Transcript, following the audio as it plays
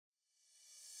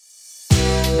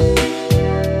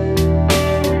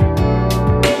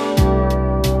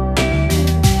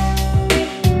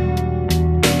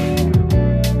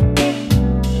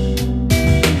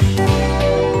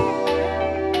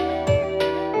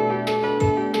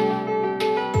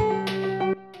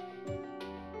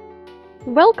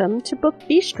Welcome to Book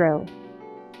Bistro,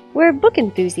 where book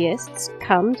enthusiasts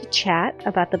come to chat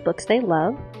about the books they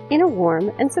love in a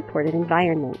warm and supportive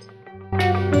environment.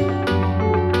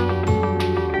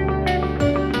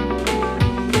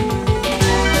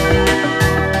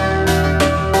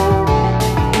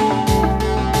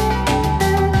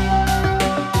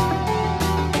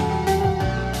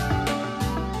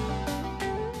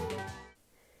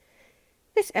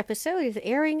 This episode is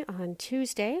airing on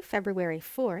Tuesday, February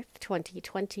 4th,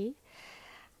 2020.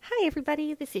 Hi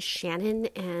everybody, this is Shannon,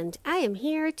 and I am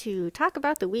here to talk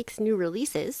about the week's new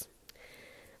releases.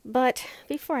 But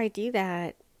before I do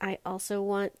that, I also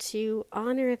want to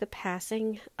honor the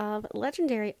passing of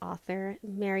legendary author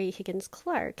Mary Higgins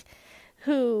Clark,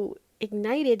 who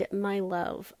ignited my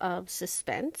love of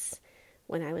suspense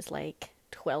when I was like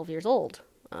 12 years old.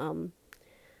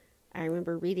 I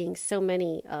remember reading so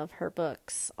many of her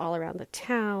books all around the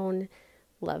town.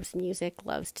 Loves Music,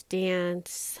 Loves to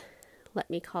Dance, Let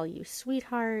Me Call You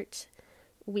Sweetheart,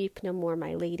 Weep No More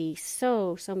My Lady,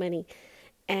 so many.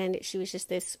 And she was just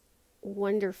this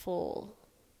wonderful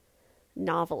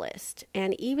novelist.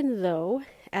 And even though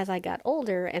as I got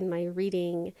older and my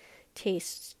reading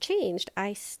tastes changed,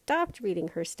 I stopped reading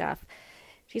her stuff.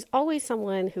 She's always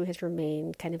someone who has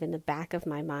remained kind of in the back of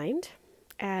my mind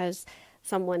as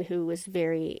someone who was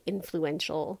very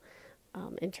influential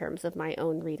in terms of my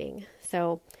own reading.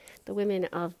 So the women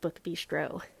of Book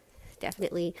Bistro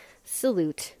definitely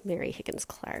salute Mary Higgins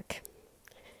Clark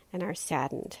and are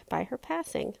saddened by her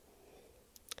passing.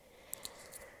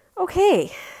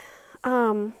 Okay,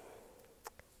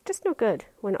 just no good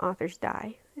when authors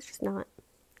die. It's just not.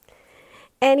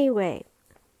 Anyway,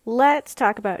 let's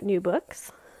talk about new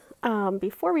books.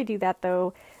 Before we do that,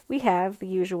 though, we have the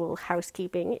usual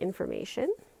housekeeping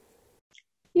information.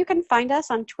 You can find us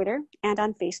on Twitter and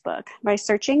on Facebook by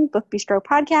searching Book Bistro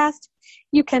Podcast.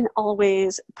 You can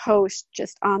always post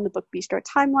just on the Book Bistro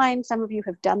timeline. Some of you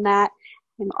have done that.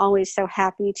 I'm always so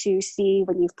happy to see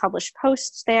when you've published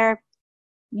posts there.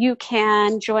 You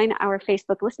can join our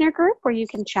Facebook listener group where you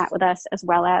can chat with us as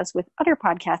well as with other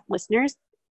podcast listeners.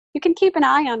 You can keep an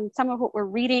eye on some of what we're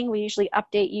reading. We usually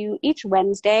update you each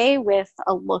Wednesday with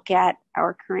a look at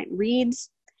our current reads.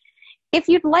 If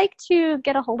you'd like to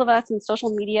get a hold of us and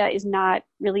social media is not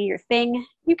really your thing,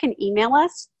 you can email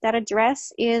us. That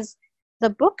address is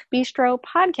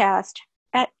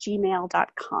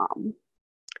thebookbistropodcast@gmail.com.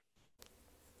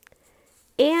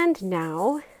 And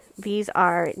now, these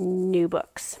are new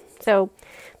books. So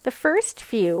the first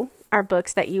few are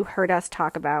books that you heard us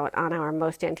talk about on our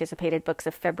most anticipated books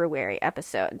of February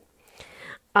episode.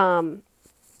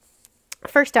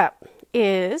 First up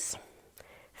is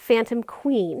Phantom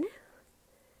Queen,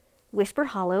 Whisper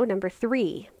Hollow number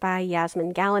 3 by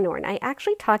Yasmin Galenorn. I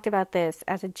actually talked about this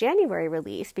as a January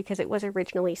release because it was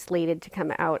originally slated to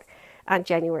come out on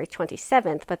January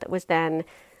 27th, but that was then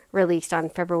released on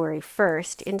February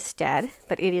 1st instead.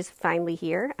 But it is finally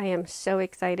here. I am so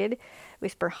excited.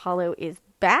 Whisper Hollow is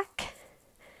back,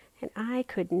 and I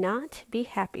could not be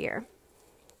happier.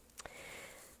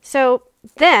 So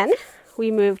then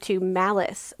we move to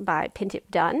Malice by Pintip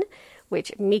Dunn,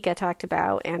 which Mika talked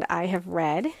about and I have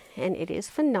read, and it is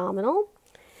phenomenal.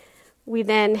 We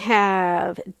then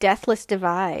have Deathless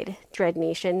Divide, Dread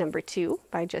Nation number 2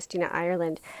 by Justina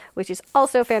Ireland, which is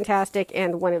also fantastic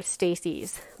and one of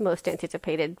Stacy's most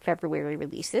anticipated February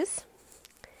releases.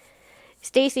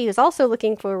 Stacy is also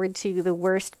looking forward to The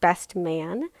Worst Best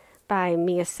Man by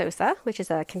Mia Sosa, which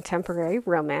is a contemporary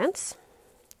romance.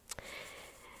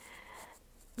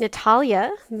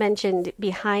 Natalia mentioned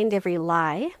Behind Every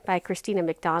Lie by Christina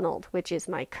McDonald, which is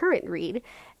my current read,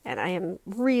 and I am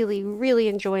really, really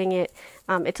enjoying it.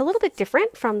 It's a little bit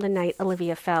different from The Night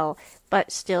Olivia Fell,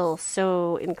 but still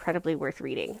so incredibly worth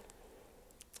reading.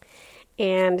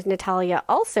 And Natalia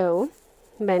also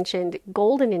mentioned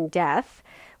Golden in Death,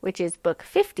 which is book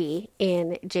 50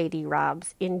 in J.D.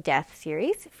 Robb's In Death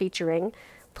series, featuring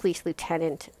Police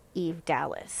Lieutenant Eve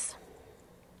Dallas.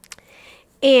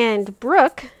 And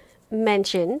Brooke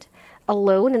mentioned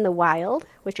Alone in the Wild,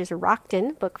 which is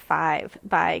Rockton, book 5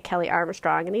 by Kelly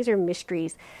Armstrong. And these are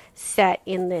mysteries set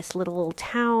in this little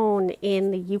town in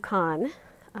the Yukon,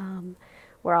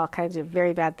 where all kinds of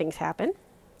very bad things happen.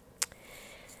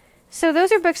 So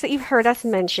those are books that you've heard us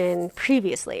mention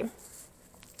previously.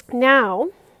 Now,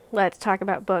 let's talk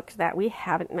about books that we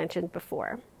haven't mentioned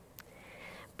before.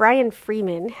 Brian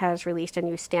Freeman has released a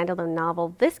new standalone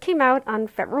novel. This came out on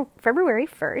February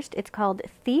 1st. It's called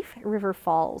Thief River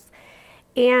Falls.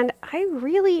 And I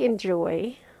really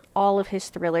enjoy all of his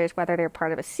thrillers, whether they're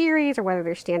part of a series or whether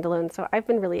they're standalone. So I've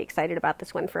been really excited about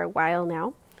this one for a while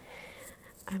now.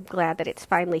 I'm glad that it's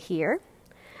finally here.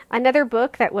 Another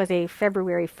book that was a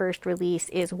February 1st release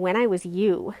is When I Was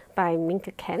You by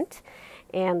Minka Kent.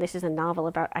 And this is a novel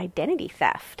about identity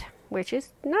theft, which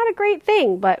is not a great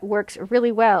thing, but works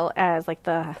really well as like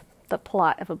the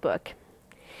plot of a book.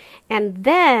 And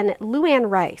then Luann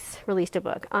Rice released a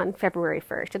book on February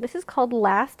 1st, and this is called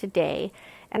Last Day.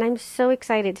 And I'm so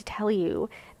excited to tell you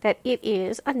that it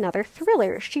is another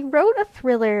thriller. She wrote a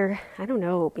thriller, I don't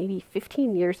know, maybe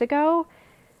 15 years ago.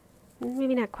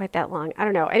 Maybe not quite that long. I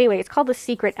don't know. Anyway, it's called The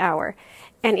Secret Hour.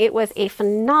 And it was a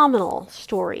phenomenal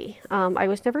story. I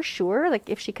was never sure like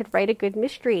if she could write a good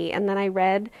mystery. And then I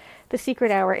read The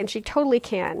Secret Hour, and she totally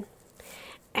can.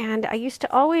 And I used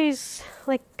to always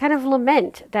like kind of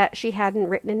lament that she hadn't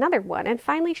written another one. And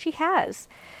finally she has.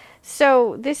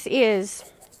 So this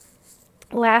is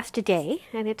Last Day,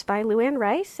 and it's by Luann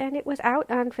Rice, and it was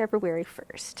out on February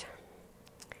 1st.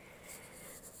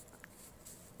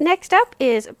 Next up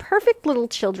is Perfect Little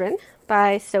Children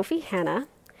by Sophie Hannah.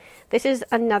 This is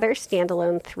another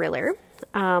standalone thriller.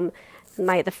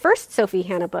 The first Sophie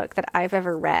Hannah book that I've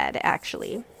ever read,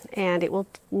 actually, and it will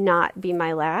not be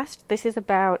my last. This is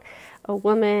about a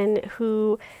woman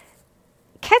who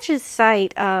catches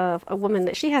sight of a woman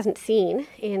that she hasn't seen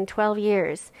in 12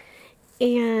 years.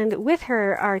 And with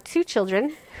her are two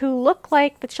children who look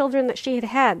like the children that she had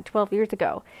had 12 years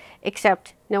ago,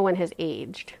 except no one has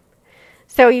aged.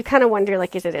 So you kind of wonder,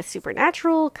 like, is it a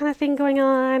supernatural kind of thing going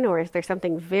on, or is there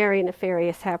something very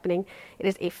nefarious happening? It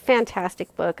is a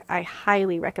fantastic book. I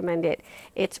highly recommend it.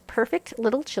 It's Perfect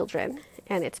Little Children,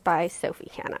 and it's by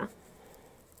Sophie Hannah.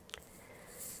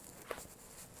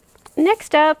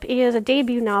 Next up is a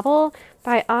debut novel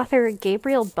by author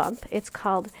Gabriel Bump. It's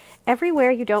called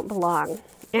Everywhere You Don't Belong,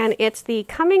 and it's the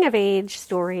coming-of-age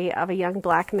story of a young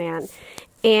black man,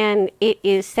 and it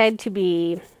is said to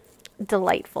be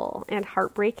delightful and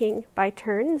heartbreaking by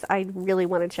turns. I really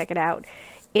want to check it out.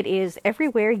 It is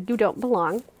Everywhere You Don't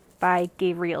Belong by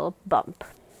Gabriel Bump.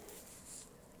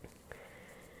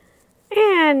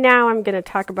 And now I'm going to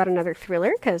talk about another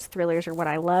thriller, because thrillers are what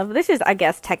I love. This is, I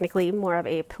guess, technically more of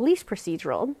a police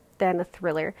procedural than a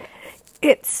thriller.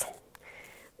 It's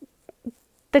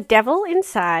The Devil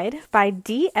Inside by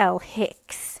D.L.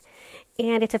 Hicks.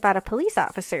 And it's about a police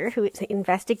officer who is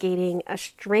investigating a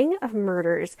string of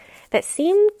murders that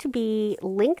seem to be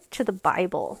linked to the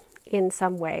Bible in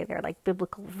some way. They're like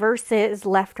biblical verses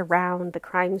left around the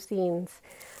crime scenes.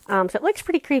 So it looks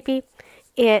pretty creepy.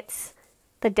 It's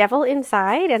The Devil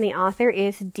Inside, and the author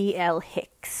is D.L.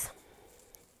 Hicks.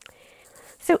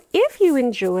 So if you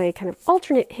enjoy kind of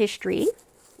alternate history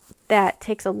that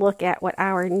takes a look at what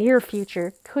our near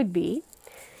future could be,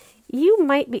 you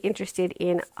might be interested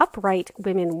in Upright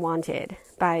Women Wanted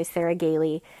by Sarah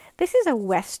Gailey. This is a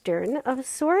Western of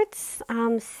sorts,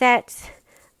 set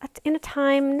in a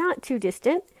time not too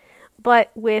distant,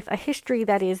 but with a history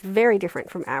that is very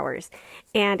different from ours.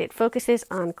 And it focuses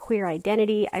on queer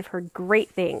identity. I've heard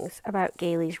great things about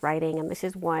Gailey's writing, and this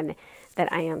is one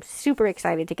that I am super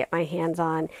excited to get my hands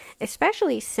on,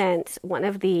 especially since one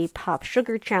of the Pop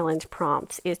Sugar Challenge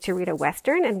prompts is to read a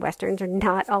Western, and Westerns are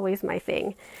not always my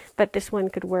thing. But this one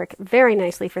could work very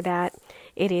nicely for that.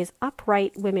 It is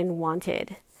Upright Women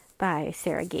Wanted by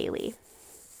Sarah Gailey.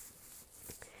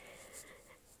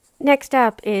 Next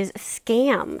up is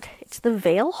Scammed. It's The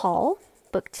Vale Hall,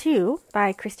 Book 2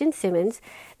 by Kristen Simmons.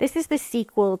 This is the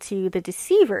sequel to The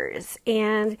Deceivers,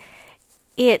 and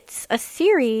it's a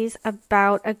series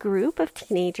about a group of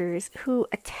teenagers who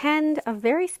attend a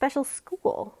very special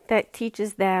school that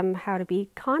teaches them how to be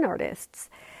con artists.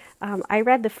 I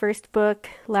read the first book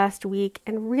last week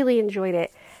and really enjoyed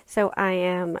it, so I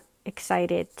am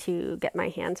excited to get my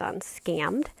hands on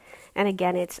Scammed. And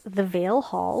again, it's The Vale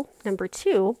Hall, number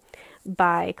 2,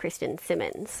 by Kristen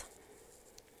Simmons.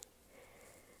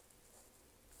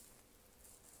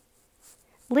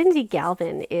 Lindsay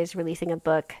Galvin is releasing a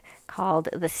book called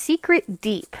The Secret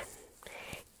Deep.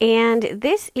 And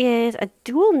this is a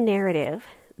dual narrative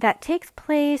that takes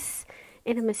place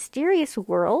in a mysterious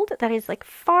world that is like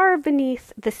far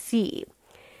beneath the sea.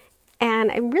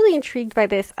 And I'm really intrigued by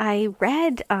this. I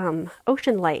read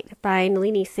Ocean Light by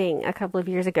Nalini Singh a couple of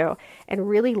years ago and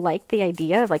really liked the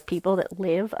idea of like people that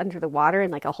live under the water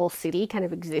and like a whole city kind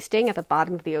of existing at the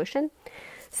bottom of the ocean.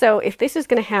 So if this is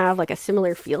going to have like a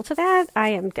similar feel to that, I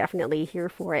am definitely here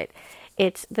for it.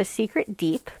 It's The Secret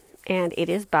Deep, and it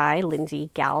is by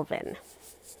Lindsay Galvin.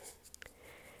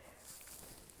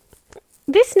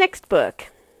 This next book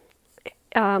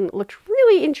looks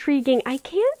really intriguing. I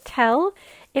can't tell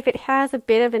if it has a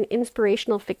bit of an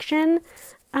inspirational fiction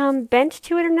bent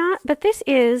to it or not, but this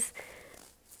is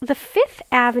The Fifth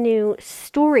Avenue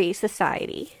Story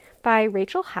Society by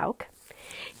Rachel Hauck.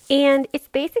 And it's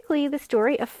basically the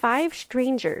story of 5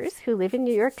 strangers who live in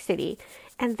New York City,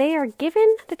 and they are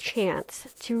given the chance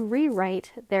to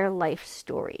rewrite their life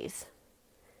stories.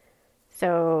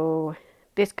 So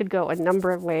this could go a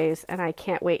number of ways, and I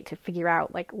can't wait to figure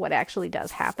out what actually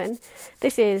does happen.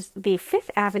 This is the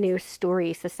Fifth Avenue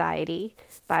Story Society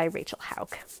by Rachel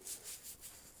Hauck.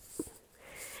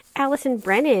 Alison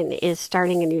Brennan is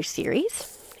starting a new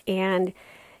series, and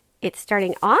it's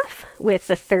starting off with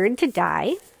The Third to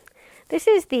Die. This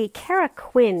is the Kara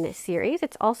Quinn series.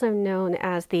 It's also known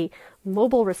as the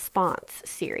Mobile Response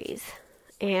series.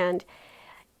 And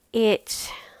it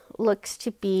looks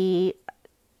to be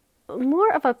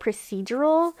more of a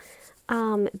procedural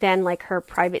than her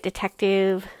private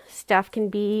detective stuff can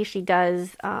be. She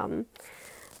does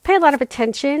pay a lot of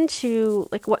attention to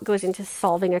what goes into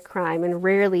solving a crime, and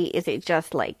rarely is it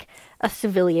just a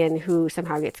civilian who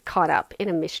somehow gets caught up in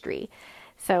a mystery.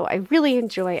 So I really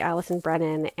enjoy Alison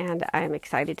Brennan, and I'm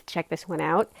excited to check this one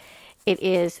out. It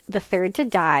is The Third to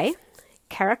Die,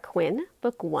 Kara Quinn,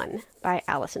 Book 1 by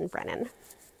Alison Brennan.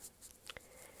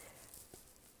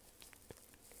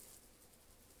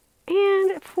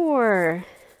 And for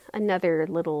another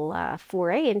little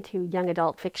foray into young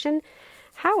adult fiction,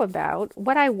 how about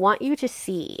What I Want You to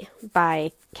See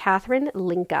by Catherine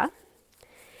Linka.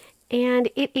 And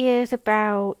it is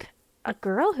about a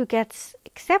girl who gets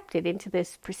accepted into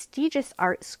this prestigious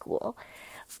art school.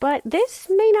 But this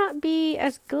may not be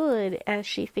as good as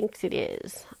she thinks it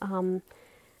is.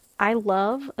 I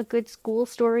love a good school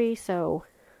story, so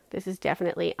this is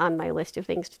definitely on my list of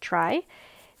things to try.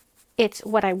 It's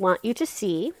What I Want You to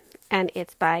See, and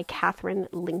it's by Catherine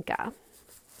Linka.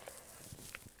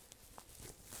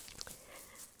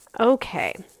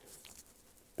 Okay.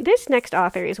 This next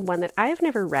author is one that I've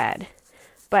never read,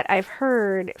 but I've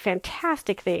heard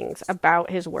fantastic things about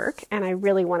his work, and I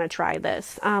really want to try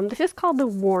this. This is called The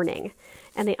Warning,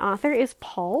 and the author is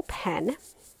Paul Penn,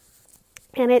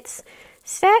 and it's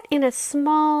set in a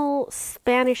small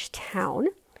Spanish town,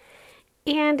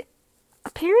 and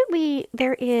apparently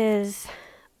there is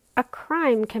a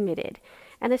crime committed,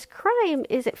 and this crime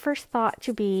is at first thought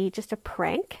to be just a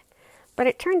prank, but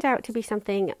it turns out to be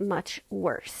something much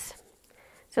worse.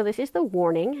 So this is The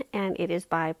Warning, and it is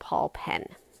by Paul Penn.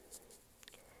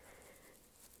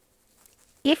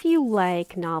 If you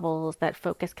like novels that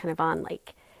focus kind of on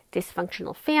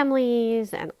dysfunctional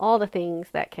families and all the things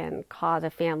that can cause a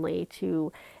family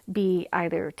to be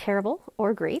either terrible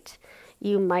or great,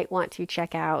 you might want to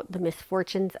check out The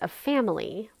Misfortunes of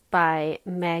Family by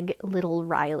Meg Little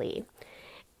Riley.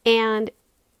 And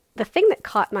the thing that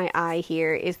caught my eye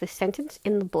here is the sentence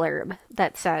in the blurb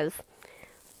that says,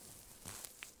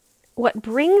 "What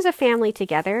brings a family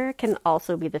together can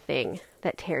also be the thing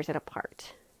that tears it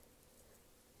apart."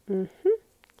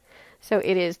 So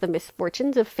it is The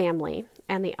Misfortunes of Family,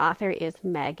 and the author is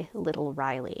Meg Little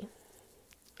Riley.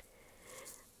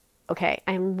 Okay,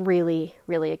 I'm really,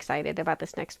 really excited about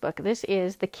this next book. This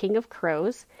is The King of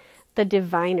Crows, The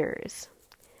Diviners,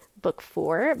 Book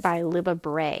 4 by Libba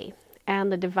Bray.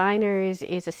 And The Diviners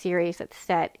is a series that's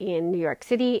set in New York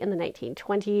City in the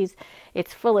 1920s.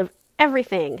 It's full of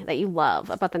everything that you love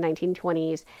about the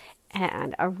 1920s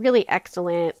and a really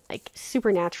excellent,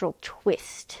 supernatural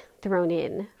twist thrown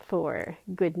in for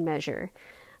good measure.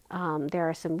 There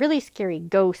are some really scary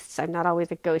ghosts. I'm not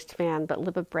always a ghost fan, but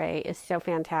Libba Bray is so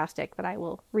fantastic that I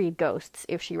will read ghosts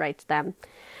if she writes them.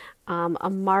 A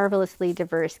marvelously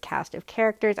diverse cast of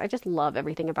characters. I just love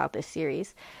everything about this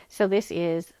series. So this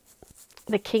is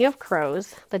The King of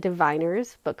Crows, The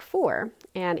Diviners, Book 4,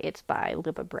 and it's by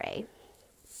Libba Bray.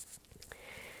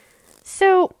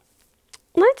 So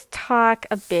let's talk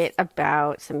a bit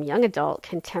about some young adult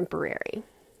contemporary.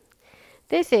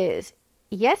 This is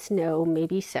Yes, No,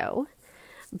 Maybe So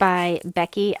by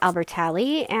Becky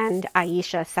Albertalli and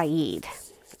Aisha Saeed.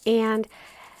 And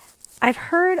I've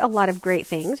heard a lot of great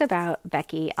things about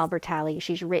Becky Albertalli.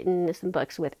 She's written some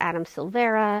books with Adam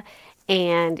Silvera,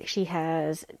 and she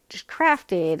has just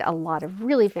crafted a lot of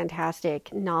really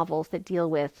fantastic novels that deal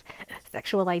with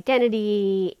sexual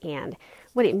identity and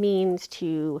what it means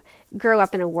to grow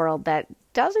up in a world that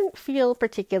doesn't feel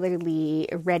particularly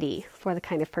ready for the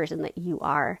kind of person that you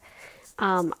are.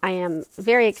 I am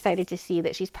very excited to see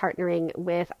that she's partnering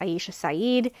with Aisha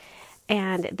Saeed,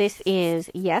 and this is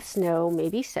Yes, No,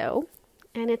 Maybe So,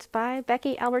 and it's by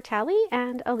Becky Albertalli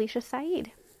and Alicia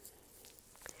Saeed.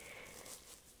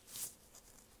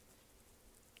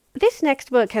 This next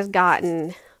book has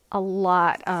gotten a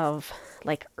lot of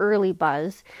early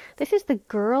buzz. This is The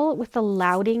Girl with the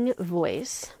Louding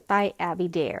Voice by Abby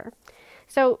Dare.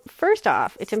 So first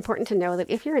off, it's important to know that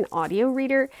if you're an audio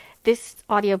reader, this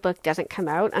audiobook doesn't come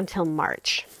out until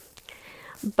March.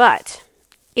 But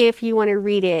if you want to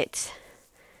read it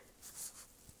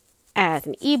as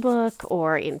an ebook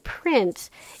or in print,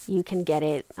 you can get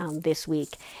it this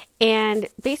week. And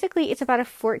basically, it's about a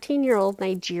 14-year-old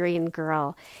Nigerian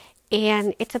girl.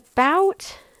 And it's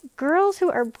about girls who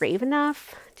are brave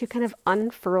enough to kind of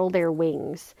unfurl their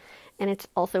wings. And it's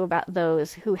also about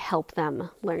those who help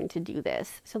them learn to do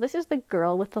this. So this is The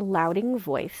Girl with the Louding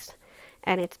Voice,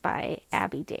 and it's by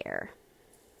Abby Dare.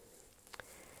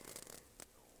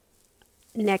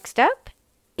 Next up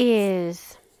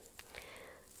is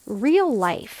Real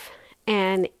Life,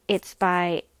 and it's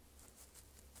by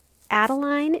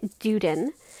Adeline Duden.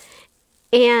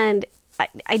 And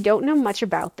I don't know much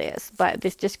about this, but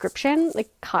this description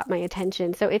caught my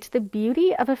attention. So it's the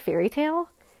beauty of a fairy tale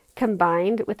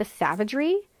combined with the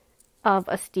savagery of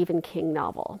a Stephen King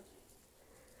novel.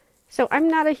 So I'm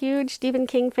not a huge Stephen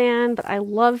King fan, but I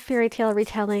love fairy tale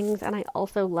retellings, and I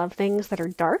also love things that are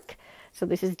dark. So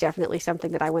this is definitely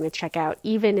something that I want to check out,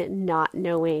 even not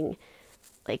knowing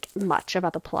much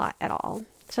about the plot at all.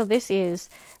 So this is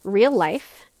Real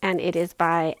Life, and it is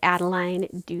by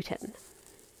Adeline Duden.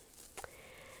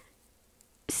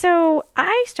 So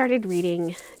I started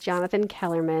reading Jonathan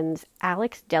Kellerman's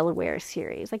Alex Delaware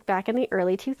series, back in the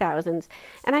early 2000s,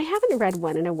 and I haven't read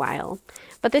one in a while.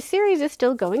 But the series is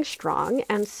still going strong,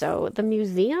 and so The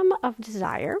Museum of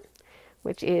Desire,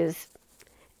 which is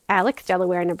Alex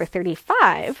Delaware number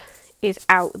 35, is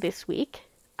out this week.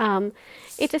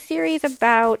 It's a series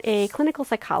about a clinical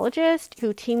psychologist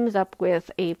who teams up with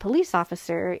a police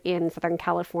officer in Southern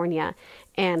California,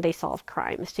 and they solve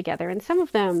crimes together. And some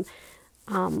of them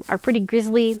are pretty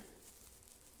grisly.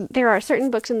 There are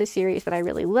certain books in the series that I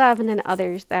really love, and then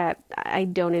others that I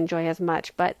don't enjoy as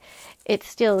much, but it's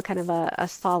still kind of a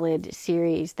solid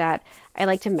series that I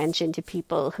like to mention to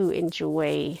people who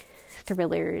enjoy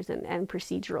thrillers and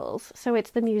procedurals. So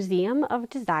it's The Museum of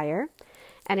Desire,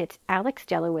 and it's Alex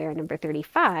Delaware number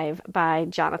 35 by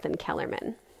Jonathan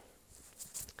Kellerman.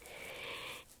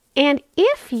 And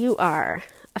if you are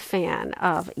a fan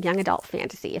of young adult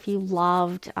fantasy, if you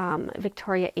loved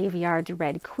Victoria Aveyard's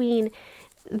Red Queen,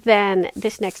 then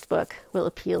this next book will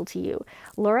appeal to you.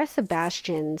 Laura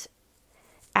Sebastian's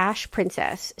Ash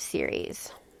Princess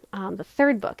series. The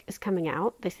third book is coming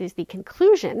out. This is the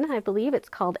conclusion. I believe it's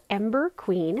called Ember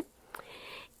Queen.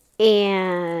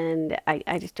 And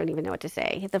I just don't even know what to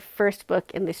say. The first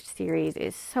book in this series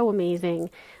is so amazing.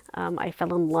 I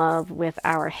fell in love with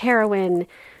our heroine,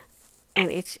 and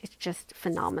it's just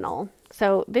phenomenal.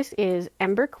 So this is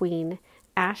Ember Queen,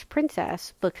 Ash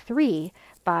Princess, Book 3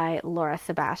 by Laura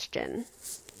Sebastian.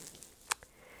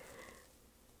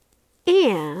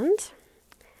 And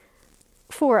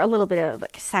for a little bit of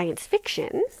science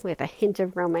fiction with a hint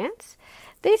of romance,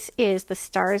 this is The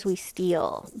Stars We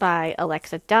Steal by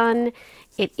Alexa Dunn.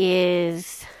 It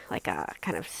is like a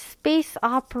kind of space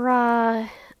opera.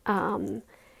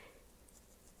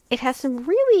 It has some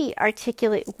really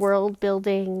articulate world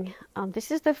building.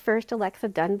 This is the first Alexa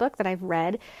Dunn book that I've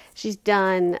read. She's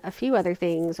done a few other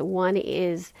things. One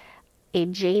is a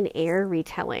Jane Eyre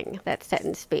retelling that's set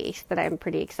in space that I'm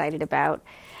pretty excited about.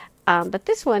 But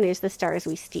this one is The Stars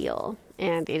We Steal,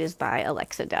 and it is by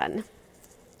Alexa Dunn.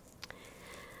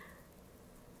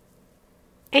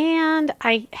 And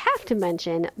I have to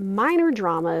mention Minor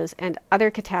Dramas and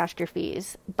Other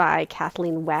Catastrophes by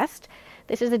Kathleen West.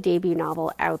 This is a debut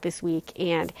novel out this week,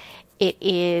 and it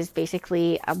is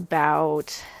basically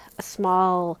about a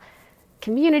small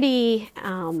community,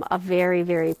 a very,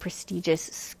 very prestigious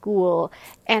school,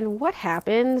 and what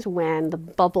happens when the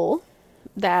bubble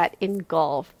that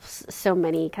engulfs so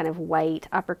many kind of white,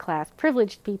 upper-class,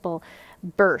 privileged people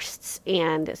bursts,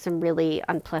 and some really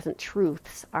unpleasant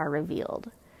truths are revealed.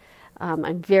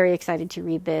 I'm very excited to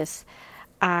read this.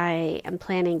 I am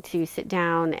planning to sit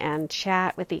down and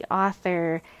chat with the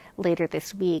author later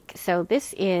this week. So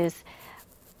this is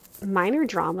Minor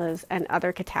Dramas and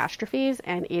Other Catastrophes,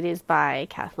 and it is by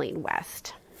Kathleen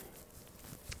West.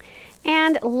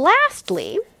 And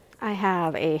lastly, I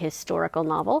have a historical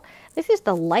novel. This is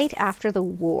The Light After the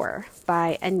War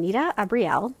by Anita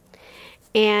Abriel.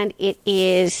 And it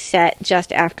is set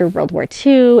just after World War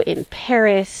II in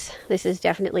Paris. This is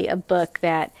definitely a book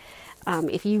that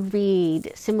if you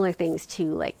read similar things to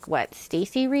like what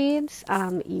Stacy reads,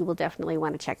 you will definitely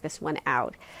want to check this one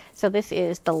out. So this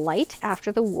is The Light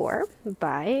After the War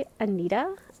by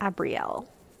Anita Abriel.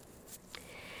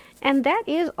 And that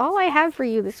is all I have for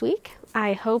you this week.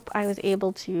 I hope I was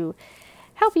able to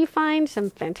help you find some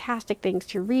fantastic things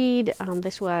to read.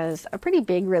 This was a pretty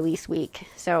big release week,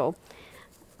 so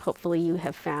hopefully you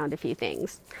have found a few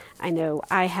things. I know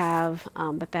I have,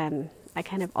 but then I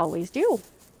kind of always do.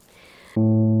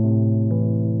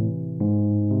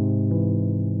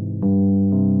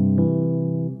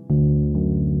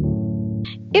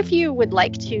 If you would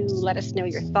like to let us know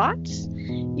your thoughts,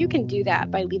 you can do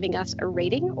that by leaving us a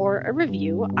rating or a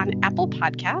review on Apple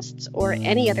Podcasts or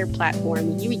any other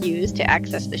platform you use to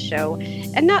access the show.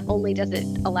 And not only does it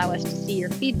allow us to see your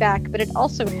feedback, but it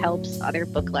also helps other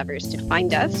book lovers to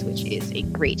find us, which is a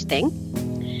great thing.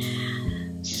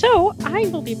 So I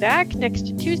will be back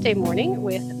next Tuesday morning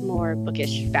with more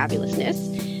bookish fabulousness,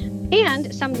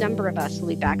 and some number of us will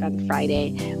be back on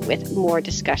Friday with more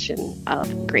discussion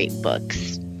of great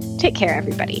books. Take care,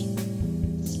 everybody.